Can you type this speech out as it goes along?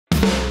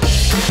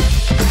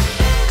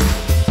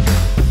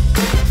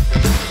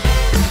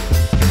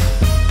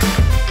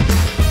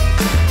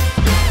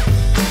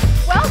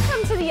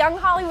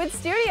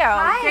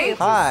great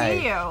Hi. to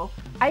see you.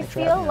 I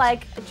feel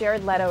like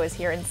Jared Leto is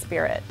here in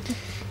spirit.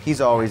 He's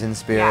always in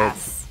spirit.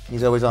 Yes.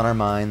 He's always on our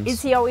minds.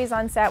 Is he always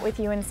on set with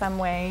you in some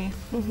way?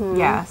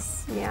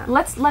 Yes. Yeah.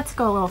 Let's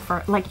go a little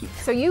further. Like,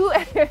 So you,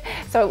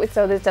 so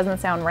this doesn't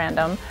sound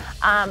random.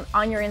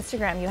 On your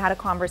Instagram, you had a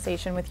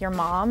conversation with your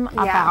mom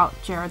about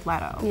Jared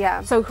Leto.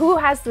 Yeah. So who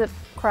has the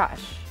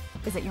crush?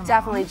 Is it your mom?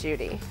 Definitely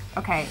Judy.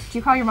 Okay. Do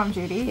you call your mom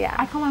Judy? Yeah.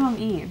 I call my mom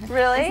Eve.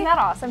 Really? Isn't that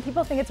awesome?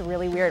 People think it's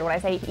really weird when I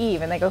say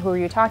Eve and they go, "Who are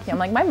you talking to?" I'm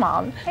like, my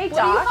mom. Hey,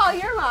 What do you Doc. call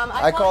your mom?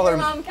 I call her your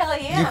mom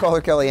Kellyanne. You call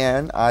her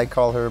Kellyanne. I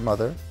call her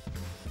mother.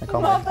 I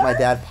call my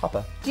dad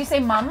Papa. Do you say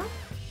mum?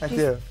 I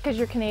do. Because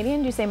you're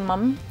Canadian, do you say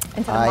mum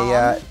instead of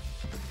mom?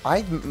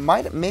 I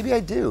might, maybe I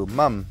do.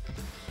 Mum.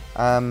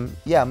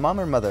 Yeah, mom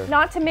or mother.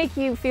 Not to make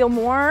you feel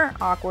more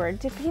awkward.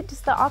 Does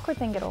the awkward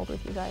thing get old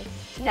with you guys?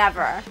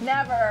 Never.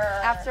 Never.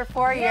 After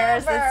 4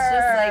 years, it's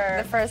just like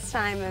the first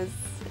time is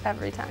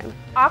every time.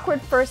 Awkward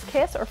first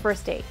kiss or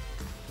first date?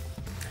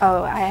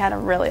 Oh, I had a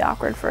really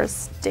awkward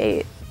first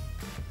date.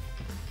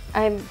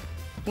 I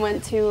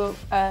went to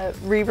a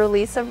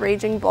re-release of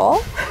Raging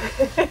Bull.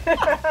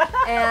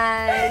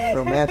 And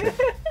Romantic.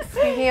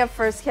 speaking of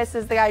first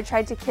kisses, the guy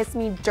tried to kiss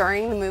me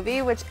during the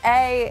movie, which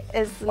A,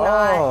 is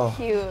not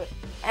cute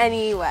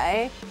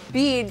anyway.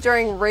 B,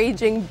 during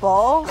Raging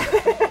Bull.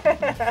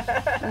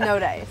 No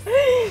dice.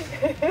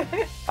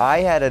 I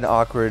had an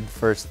awkward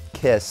first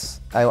kiss.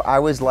 I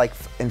was like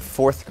in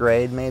 4th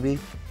grade maybe,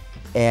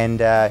 and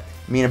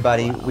me and a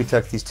buddy, we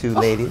took these two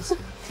ladies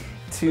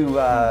to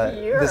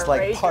this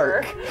like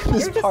park.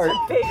 This park.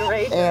 Big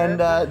rager.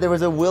 And there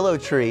was a willow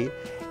tree,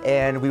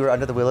 and we were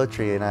under the willow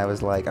tree, and I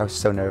was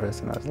so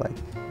nervous, and I was like,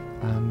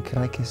 can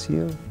I kiss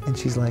you? And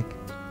she's like,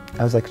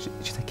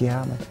 she's like,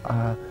 yeah. I'm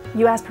like,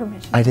 You asked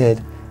permission. I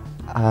did.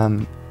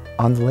 On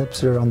the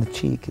lips or on the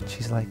cheek? And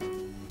she's like,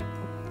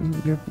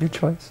 your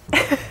choice.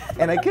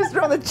 And I kissed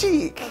her on the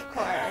cheek. Of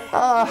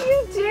course.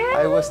 You did?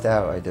 I wished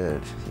out I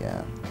did,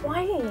 yeah.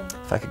 Why?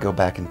 If I could go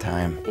back in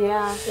time.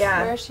 Yeah.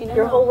 Yeah. Where is she now?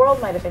 Your whole world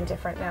might have been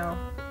different now.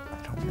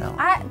 I don't know.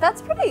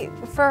 That's pretty,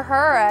 for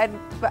her,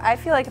 but I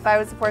feel like if I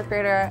was a 4th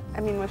grader, I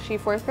mean, was she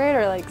 4th grade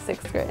or like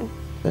 6th grade?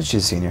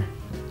 She's a senior.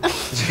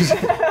 She's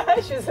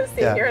a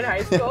senior in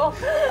high school.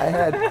 I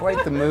had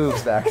quite the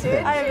moves back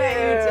then. I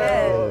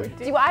bet you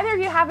did. Do either of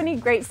you have any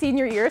great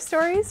senior year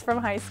stories from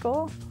high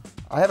school?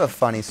 I have a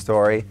funny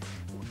story.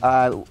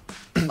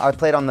 I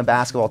played on the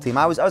basketball team.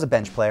 I was a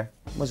bench player.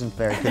 Wasn't a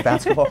very good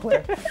basketball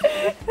player.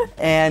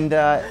 And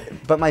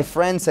but my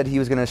friend said he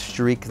was gonna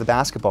streak the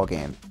basketball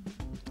game.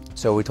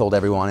 So we told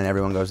everyone, and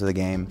everyone goes to the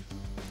game.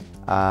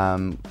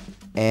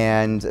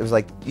 And it was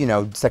like, you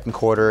know, 2nd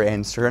quarter,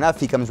 and sure enough,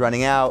 he comes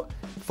running out,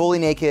 fully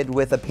naked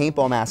with a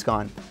paintball mask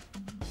on.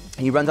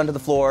 And he runs onto the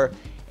floor,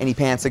 and he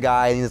pants a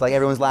guy, and he's like,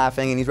 everyone's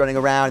laughing, and he's running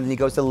around, and he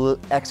goes to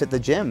exit the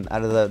gym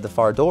out of the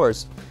far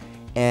doors.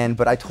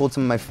 But I told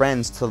some of my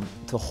friends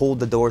to hold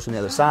the doors from the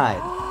other side.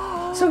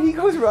 So he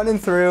goes running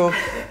through,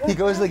 he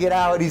goes to get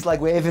out, and he's like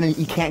waving, and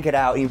he can't get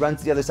out. And he runs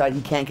to the other side, he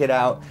can't get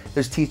out.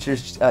 There's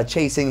teachers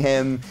chasing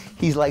him.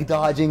 He's like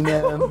dodging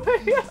them.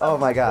 Oh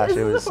my gosh,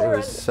 it was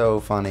so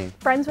funny.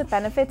 Friends with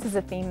benefits is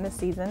a theme this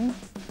season.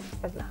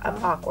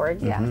 Of awkward.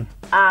 Yeah.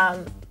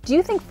 Do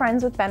you think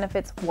friends with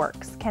benefits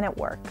works? Can it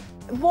work?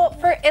 Well,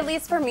 at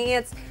least for me,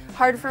 it's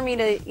hard for me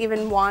to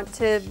even want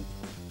to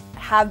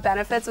have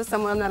benefits with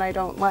someone that I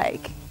don't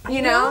like.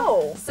 You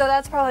know? So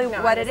that's probably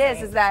what it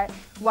is that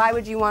why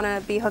would you want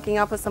to be hooking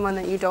up with someone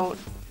that you don't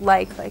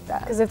like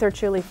that? Because if they're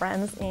truly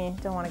friends,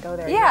 don't want to go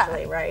there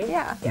usually, right?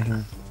 Yeah.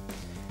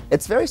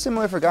 It's very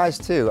similar for guys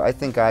too. I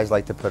think guys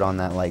like to put on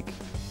that like,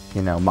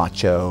 you know,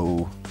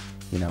 macho,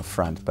 you know,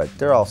 front, but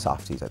they're all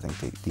softies, I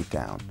think, deep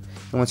down.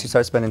 And once you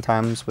start spending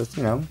times with,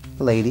 you know,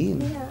 a lady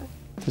and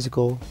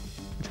physical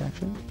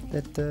attraction,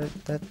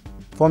 that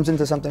forms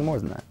into something more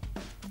than that.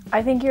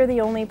 I think you're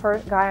the only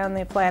guy on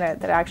the planet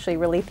that actually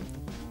really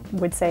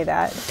would say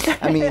that.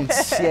 I mean,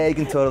 yeah, you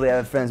can totally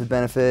have friends with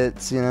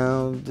benefits, you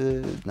know,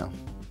 no.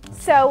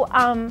 So,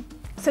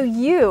 so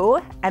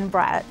you and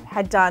Brett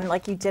had done,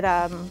 like you did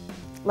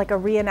like a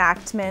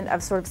reenactment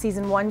of sort of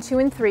season 1, 2,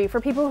 and 3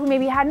 for people who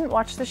maybe hadn't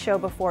watched the show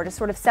before to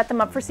sort of set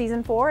them up for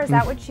season 4. Is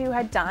that what you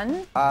had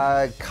done?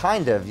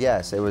 Kind of,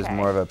 yes. It was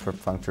more of a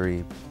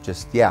perfunctory,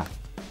 just,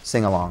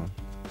 sing along.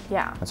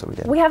 Yeah. That's what we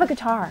did. We have a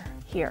guitar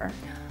here.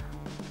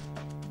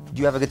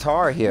 You have a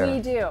guitar here.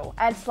 We do,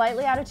 a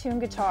slightly out of tune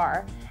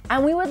guitar.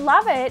 And we would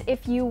love it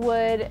if you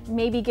would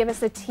maybe give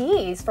us a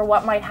tease for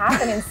what might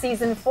happen in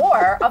season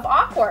 4 of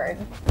Awkward.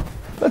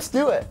 Let's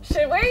do it.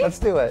 Should we? Let's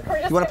do it.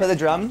 You want to play the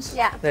drums?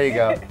 Yeah. There you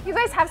go. You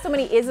guys have so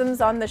many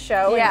isms on the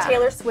show, and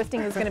Taylor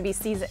Swifting is going to be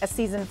a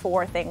season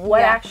 4 thing.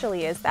 What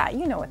actually is that?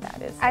 You know what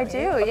that is. I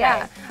do,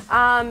 yeah.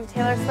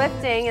 Taylor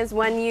Swifting is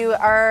when you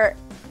are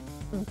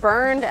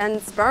burned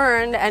and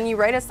spurned and you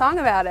write a song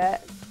about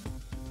it.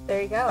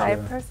 There you go. By a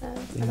person,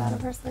 about a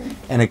person.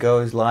 And it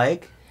goes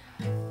like?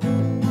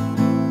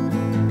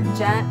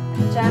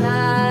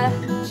 Jenna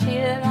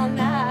cheated on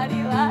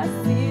Maddie last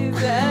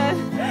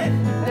season.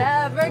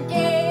 Never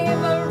gave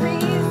a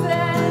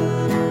reason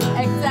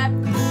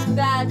except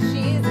that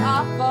she's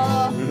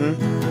awful.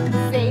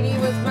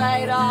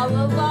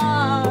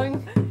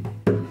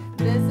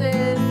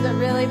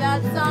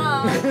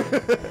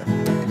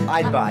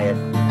 I'd buy it.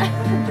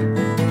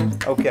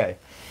 Okay.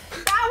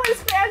 That was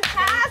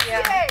fantastic.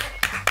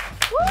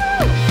 Yeah. Woo!